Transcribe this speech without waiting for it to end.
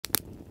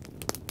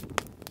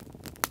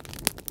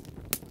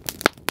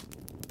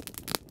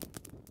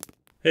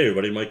Hey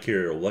everybody, Mike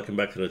here. Welcome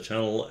back to the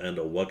channel and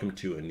welcome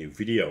to a new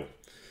video.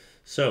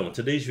 So in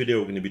today's video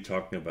we're going to be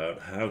talking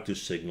about how to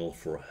signal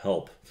for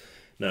help.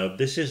 Now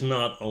this is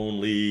not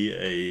only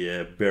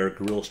a Bear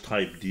Grylls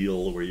type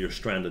deal where you're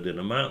stranded in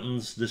the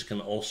mountains. This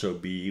can also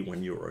be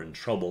when you are in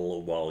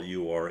trouble while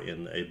you are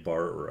in a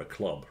bar or a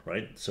club,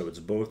 right? So it's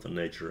both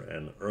nature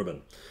and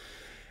urban.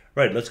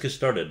 Right, let's get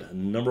started.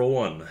 Number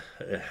one,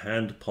 a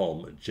hand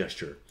palm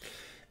gesture.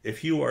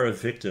 If you are a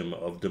victim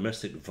of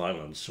domestic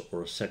violence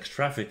or sex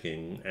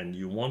trafficking and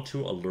you want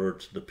to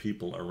alert the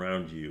people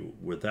around you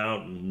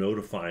without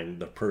notifying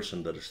the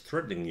person that is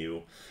threatening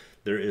you,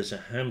 there is a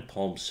hand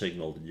palm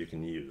signal that you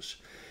can use.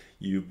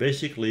 You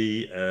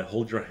basically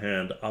hold your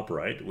hand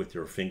upright with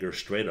your finger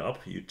straight up,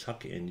 you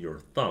tuck in your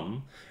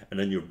thumb, and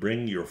then you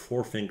bring your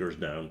four fingers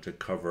down to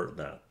cover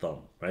that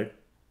thumb, right?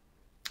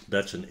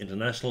 That's an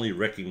internationally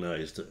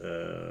recognized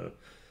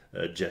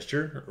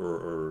gesture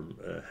or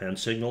hand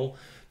signal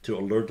to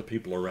alert the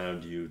people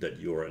around you that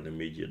you're in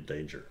immediate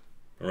danger.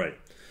 All right.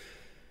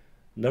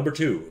 Number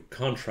two,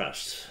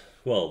 contrast.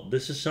 Well,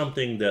 this is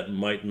something that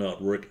might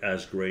not work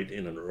as great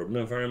in an urban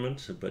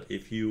environment, but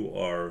if you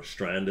are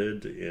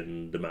stranded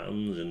in the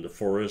mountains, in the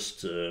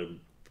forest, and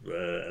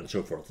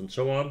so forth and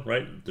so on,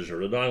 right?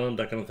 Deserted island,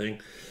 that kind of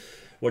thing.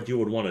 What you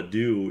would want to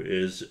do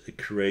is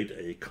create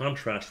a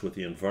contrast with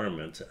the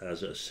environment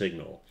as a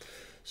signal.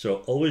 So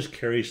always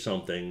carry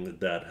something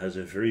that has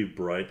a very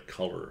bright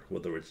color,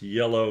 whether it's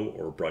yellow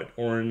or bright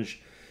orange.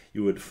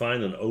 You would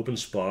find an open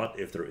spot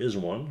if there is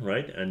one,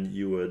 right? And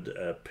you would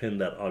pin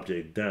that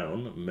object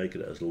down, make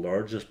it as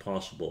large as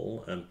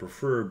possible, and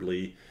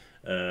preferably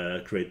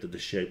create the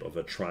shape of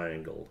a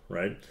triangle,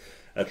 right?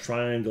 A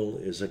triangle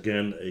is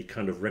again a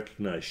kind of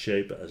recognized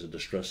shape as a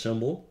distress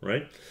symbol,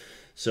 right?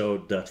 So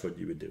that's what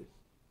you would do.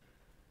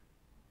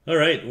 All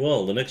right,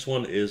 well, the next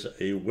one is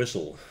a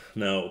whistle.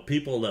 Now,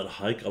 people that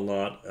hike a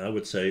lot, I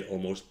would say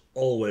almost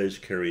always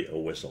carry a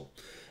whistle.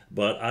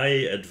 But I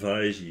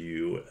advise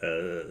you,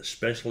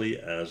 especially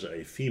as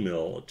a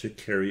female, to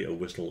carry a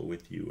whistle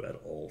with you at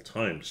all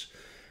times.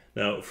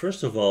 Now,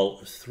 first of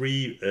all,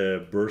 three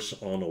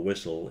bursts on a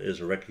whistle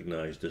is a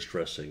recognized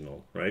distress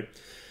signal, right?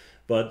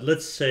 But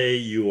let's say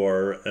you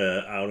are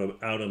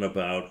out and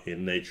about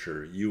in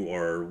nature. You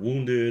are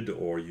wounded,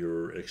 or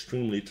you're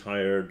extremely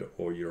tired,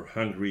 or you're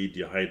hungry,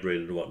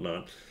 dehydrated, and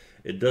whatnot.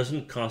 It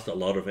doesn't cost a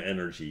lot of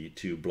energy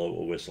to blow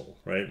a whistle,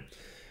 right?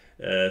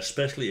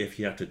 Especially if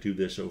you have to do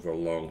this over a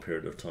long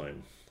period of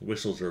time.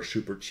 Whistles are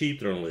super cheap.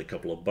 They're only a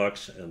couple of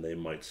bucks, and they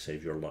might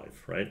save your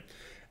life, right?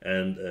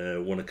 And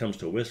when it comes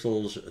to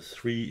whistles,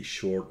 three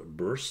short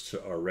bursts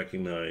are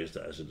recognized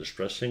as a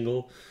distress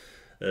signal.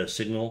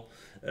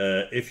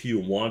 If you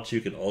want,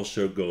 you can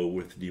also go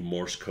with the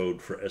Morse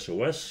code for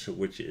SOS,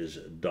 which is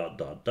dot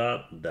dot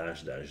dot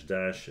dash dash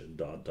dash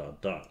dot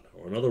dot dot.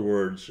 Or in other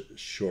words,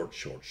 short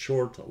short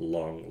short,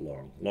 long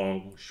long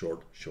long,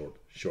 short short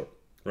short.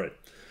 Right.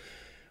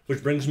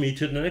 Which brings me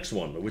to the next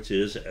one, which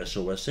is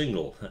SOS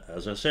single.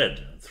 As I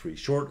said, three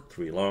short,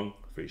 three long,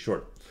 three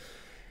short.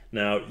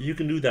 Now, you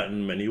can do that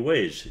in many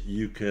ways.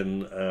 You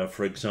can,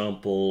 for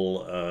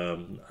example,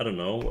 I don't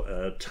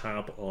know,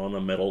 tap on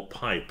a metal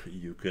pipe.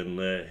 You can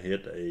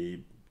hit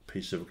a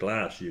piece of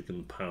glass. You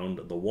can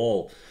pound the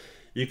wall.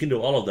 You can do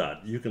all of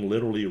that. You can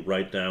literally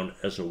write down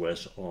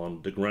SOS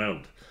on the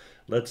ground.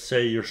 Let's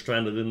say you're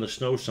stranded in the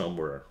snow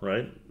somewhere,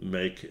 right?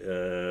 Make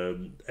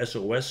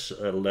SOS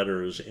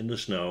letters in the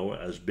snow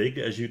as big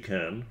as you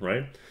can,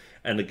 right?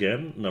 And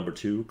again, number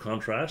two,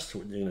 contrast.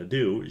 What you're going to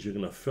do is you're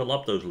going to fill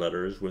up those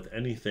letters with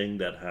anything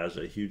that has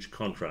a huge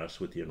contrast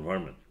with the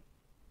environment.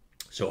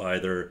 So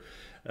either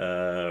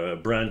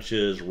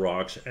branches,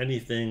 rocks,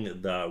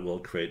 anything that will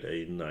create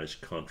a nice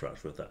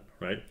contrast with that,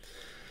 right?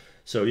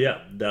 So yeah,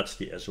 that's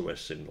the SOS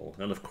signal.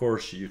 And of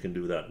course, you can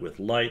do that with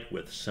light,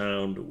 with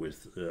sound,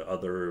 with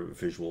other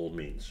visual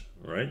means,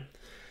 right?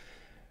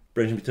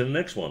 Brings me to the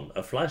next one,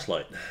 a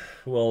flashlight.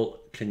 Well,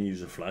 can you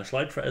use a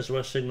flashlight for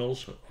SOS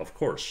signals? Of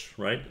course,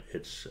 right?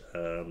 It's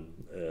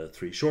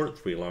three short,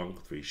 three long,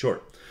 three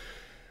short.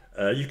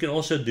 You can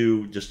also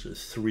do just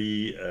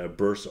three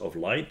bursts of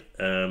light.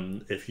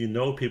 If you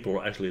know people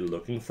are actually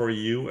looking for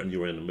you and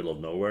you're in the middle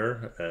of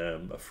nowhere,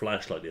 a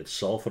flashlight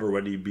itself would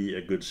already be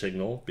a good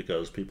signal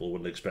because people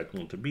wouldn't expect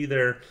one to be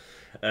there.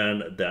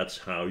 And that's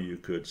how you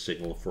could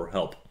signal for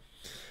help.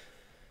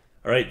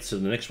 All right, so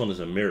the next one is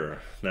a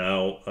mirror.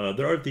 Now,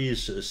 there are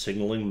these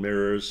signaling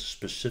mirrors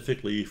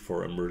specifically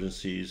for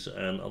emergencies,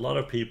 and a lot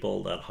of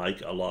people that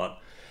hike a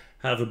lot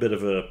have a bit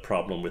of a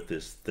problem with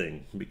this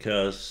thing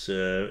because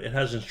it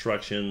has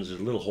instructions,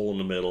 there's a little hole in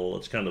the middle,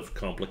 it's kind of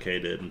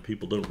complicated, and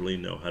people don't really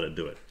know how to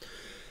do it.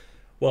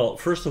 Well,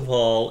 first of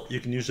all,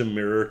 you can use a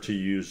mirror to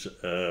use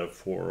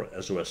for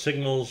SOS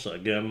signals.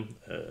 Again,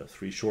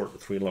 three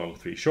short, three long,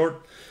 three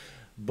short.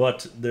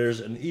 But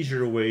there's an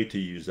easier way to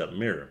use that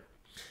mirror.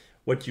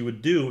 What you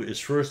would do is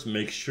first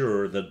make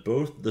sure that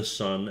both the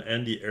sun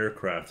and the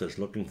aircraft that's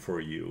looking for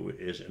you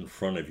is in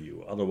front of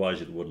you.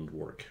 Otherwise, it wouldn't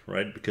work,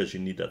 right? Because you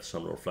need that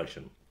sun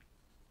reflection.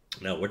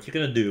 Now, what you're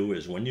going to do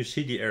is when you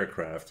see the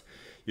aircraft,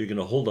 you're going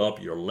to hold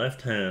up your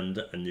left hand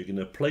and you're going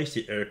to place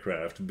the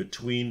aircraft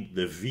between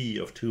the V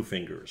of two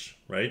fingers,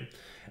 right?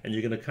 And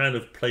you're going to kind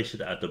of place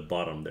it at the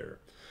bottom there.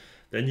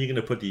 Then you're going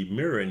to put the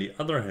mirror in the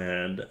other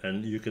hand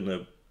and you're going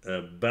to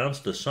bounce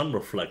the sun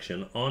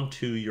reflection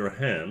onto your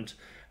hand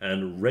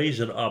and raise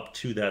it up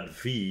to that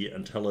V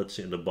until it's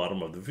in the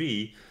bottom of the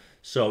V,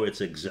 so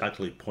it's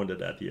exactly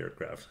pointed at the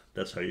aircraft.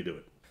 That's how you do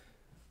it.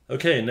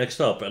 Okay, next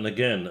up, and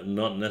again,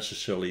 not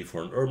necessarily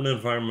for an urban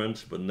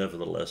environment, but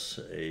nevertheless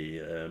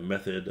a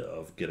method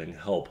of getting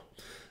help.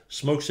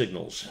 Smoke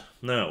signals.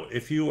 Now,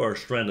 if you are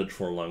stranded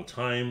for a long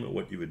time,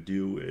 what you would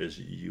do is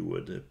you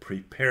would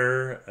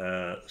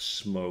prepare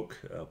smoke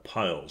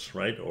piles,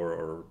 right?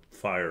 Or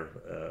fire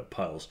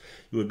piles.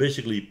 You would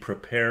basically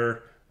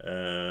prepare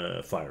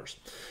fires.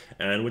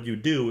 And what you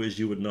do is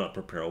you would not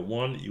prepare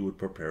one, you would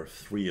prepare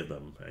 3 of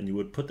them, and you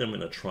would put them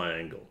in a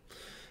triangle.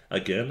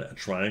 Again, a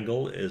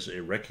triangle is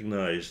a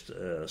recognized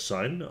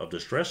sign of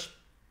distress.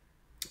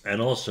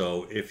 And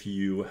also, if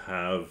you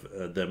have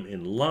them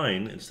in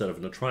line instead of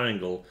in a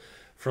triangle,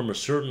 from a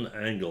certain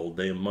angle,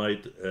 they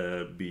might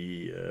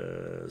be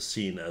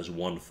seen as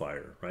one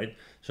fire, right?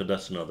 So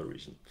that's another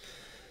reason.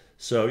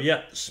 So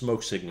yeah,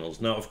 smoke signals.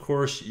 Now, of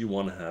course, you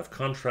want to have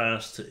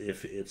contrast.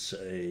 If it's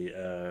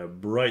a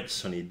bright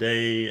sunny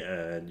day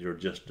and you're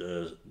just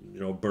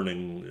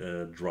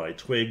burning dry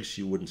twigs,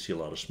 you wouldn't see a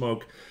lot of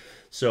smoke.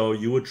 So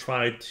you would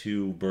try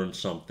to burn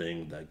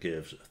something that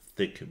gives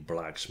thick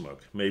black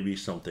smoke, maybe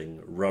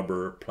something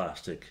rubber,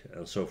 plastic,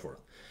 and so forth.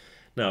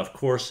 Now, of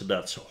course,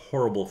 that's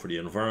horrible for the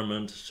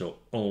environment, so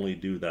only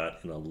do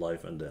that in a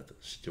life and death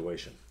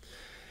situation.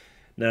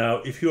 Now,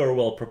 if you are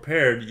well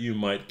prepared, you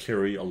might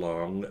carry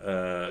along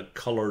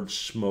colored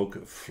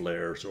smoke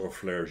flares or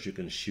flares you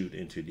can shoot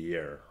into the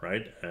air,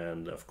 right?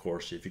 And of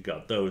course, if you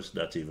got those,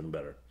 that's even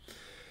better.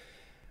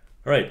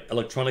 All right,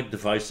 electronic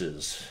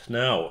devices.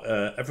 Now,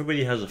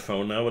 everybody has a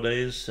phone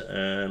nowadays,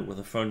 and with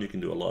a phone you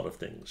can do a lot of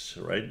things,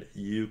 right?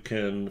 You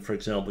can, for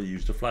example,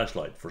 use the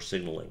flashlight for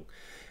signaling.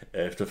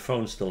 If the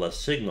phone still has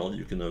signal,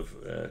 you can, of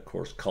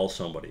course, call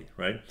somebody,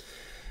 right?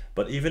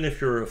 But even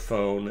if your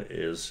phone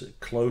is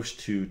close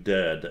to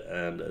dead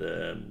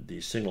and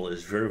the signal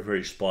is very,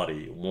 very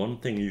spotty, one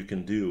thing you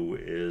can do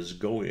is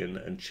go in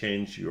and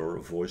change your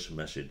voice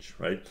message,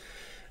 right?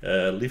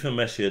 Leave a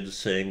message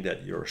saying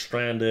that you're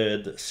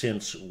stranded,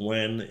 since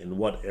when, in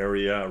what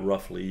area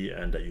roughly,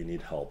 and that you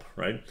need help,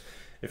 right?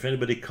 If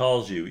anybody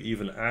calls you,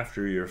 even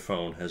after your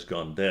phone has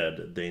gone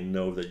dead, they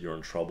know that you're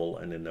in trouble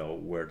and they know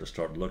where to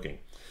start looking.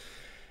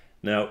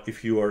 Now,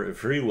 if you are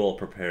very well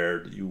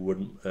prepared, you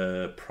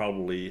would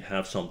probably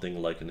have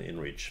something like an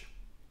Inreach.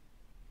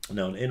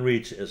 Now, an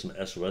Inreach is an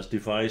SOS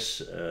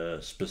device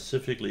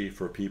specifically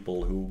for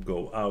people who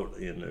go out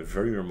in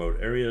very remote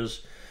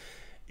areas.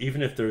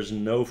 Even if there's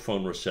no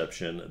phone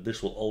reception,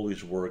 this will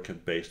always work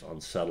based on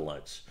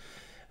satellites.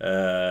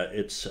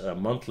 It's a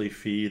monthly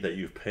fee that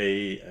you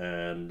pay,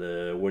 and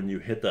when you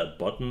hit that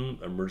button,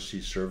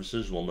 emergency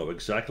services will know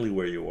exactly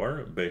where you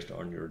are based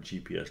on your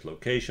GPS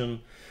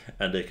location,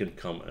 and they can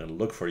come and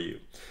look for you.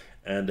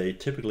 And they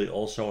typically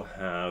also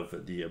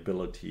have the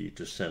ability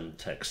to send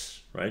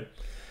texts, right?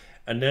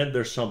 And then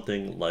there's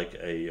something like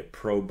a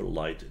probe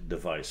light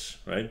device,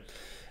 right?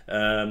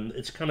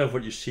 It's kind of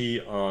what you see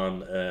on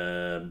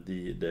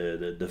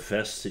the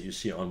vests that you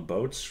see on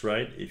boats,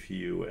 right? If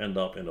you end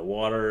up in the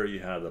water, you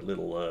have that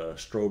little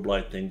strobe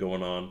light thing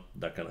going on,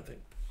 that kind of thing.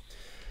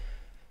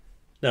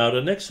 Now,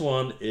 the next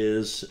one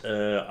is,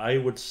 I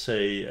would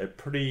say, a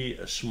pretty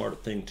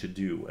smart thing to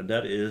do, and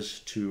that is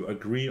to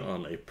agree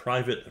on a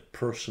private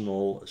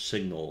personal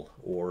signal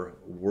or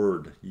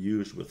word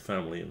used with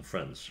family and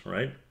friends,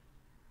 right?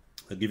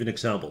 I'll give you an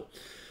example.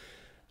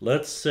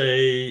 Let's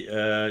say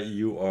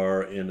you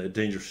are in a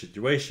dangerous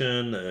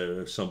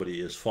situation,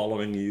 somebody is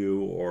following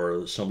you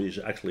or somebody is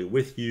actually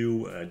with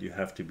you, and you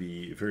have to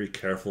be very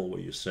careful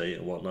what you say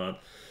and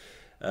whatnot.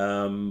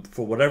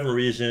 For whatever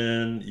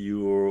reason,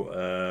 you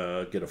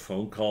get a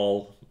phone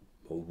call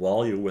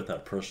while you're with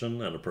that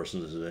person, and the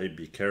person says, hey,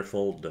 be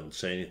careful, don't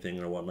say anything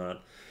or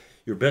whatnot.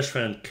 Your best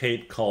friend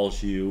Kate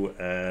calls you,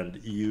 and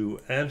you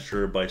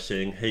answer by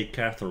saying, hey,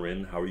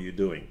 Catherine, how are you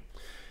doing?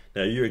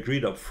 Now, you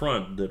agreed up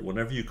front that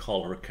whenever you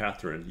call her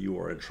Catherine, you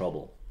are in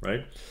trouble,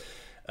 right?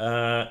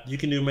 You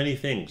can do many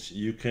things.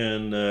 You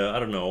can, I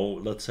don't know,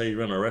 let's say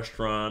you're in a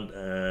restaurant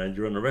and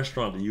you're in a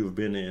restaurant that you've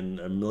been in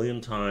a million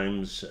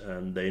times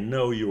and they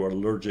know you are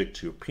allergic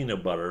to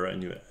peanut butter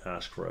and you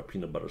ask for a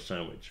peanut butter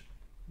sandwich.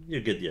 You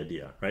get the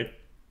idea, right?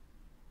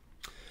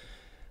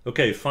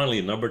 Okay,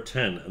 finally, number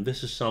 10, and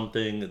this is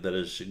something that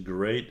is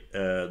great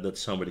that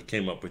somebody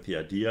came up with the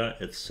idea.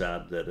 It's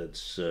sad that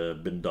it's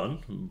been done,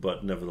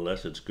 but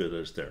nevertheless, it's good that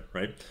it's there,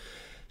 right?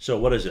 So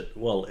what is it?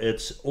 Well,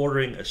 it's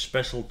ordering a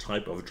special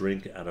type of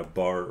drink at a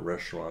bar,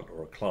 restaurant,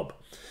 or club.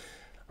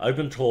 I've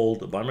been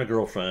told by my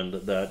girlfriend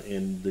that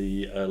in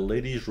the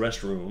ladies'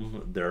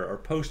 restroom, there are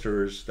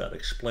posters that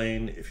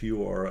explain if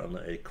you are on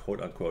a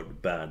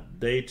quote-unquote bad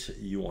date,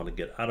 you want to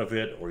get out of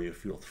it, or you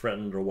feel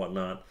threatened or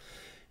whatnot.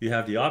 you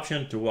have the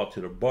option to walk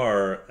to the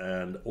bar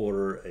and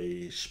order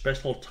a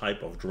special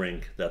type of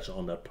drink that's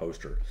on that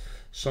poster.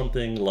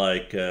 Something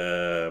like,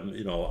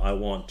 I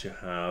want to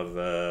have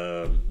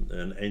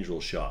an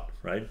angel shot,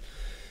 right?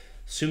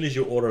 As soon as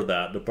you order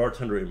that, the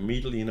bartender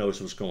immediately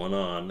knows what's going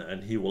on,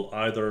 and he will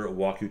either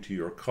walk you to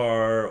your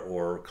car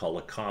or call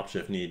the cops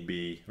if need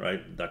be,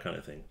 right? That kind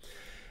of thing.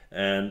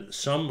 And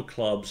some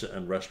clubs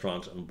and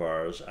restaurants and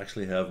bars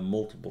actually have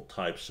multiple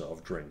types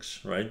of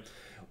drinks, right?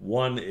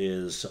 One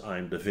is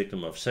I'm the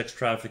victim of sex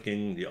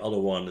trafficking, the other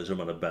one is I'm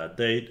on a bad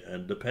date,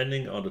 and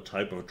depending on the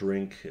type of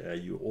drink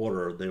you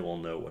order, they will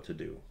know what to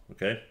do,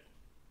 okay?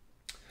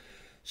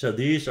 So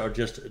these are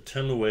just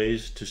 10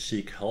 ways to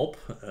seek help.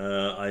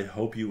 I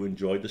hope you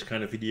enjoyed this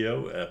kind of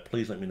video.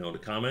 Please let me know in the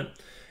comment.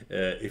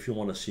 If you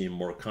want to see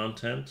more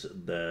content,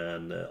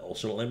 then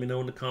also let me know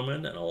in the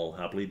comment and I'll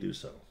happily do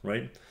so,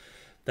 right?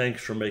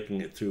 Thanks for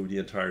making it through the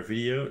entire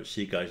video.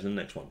 See you guys in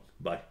the next one.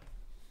 Bye.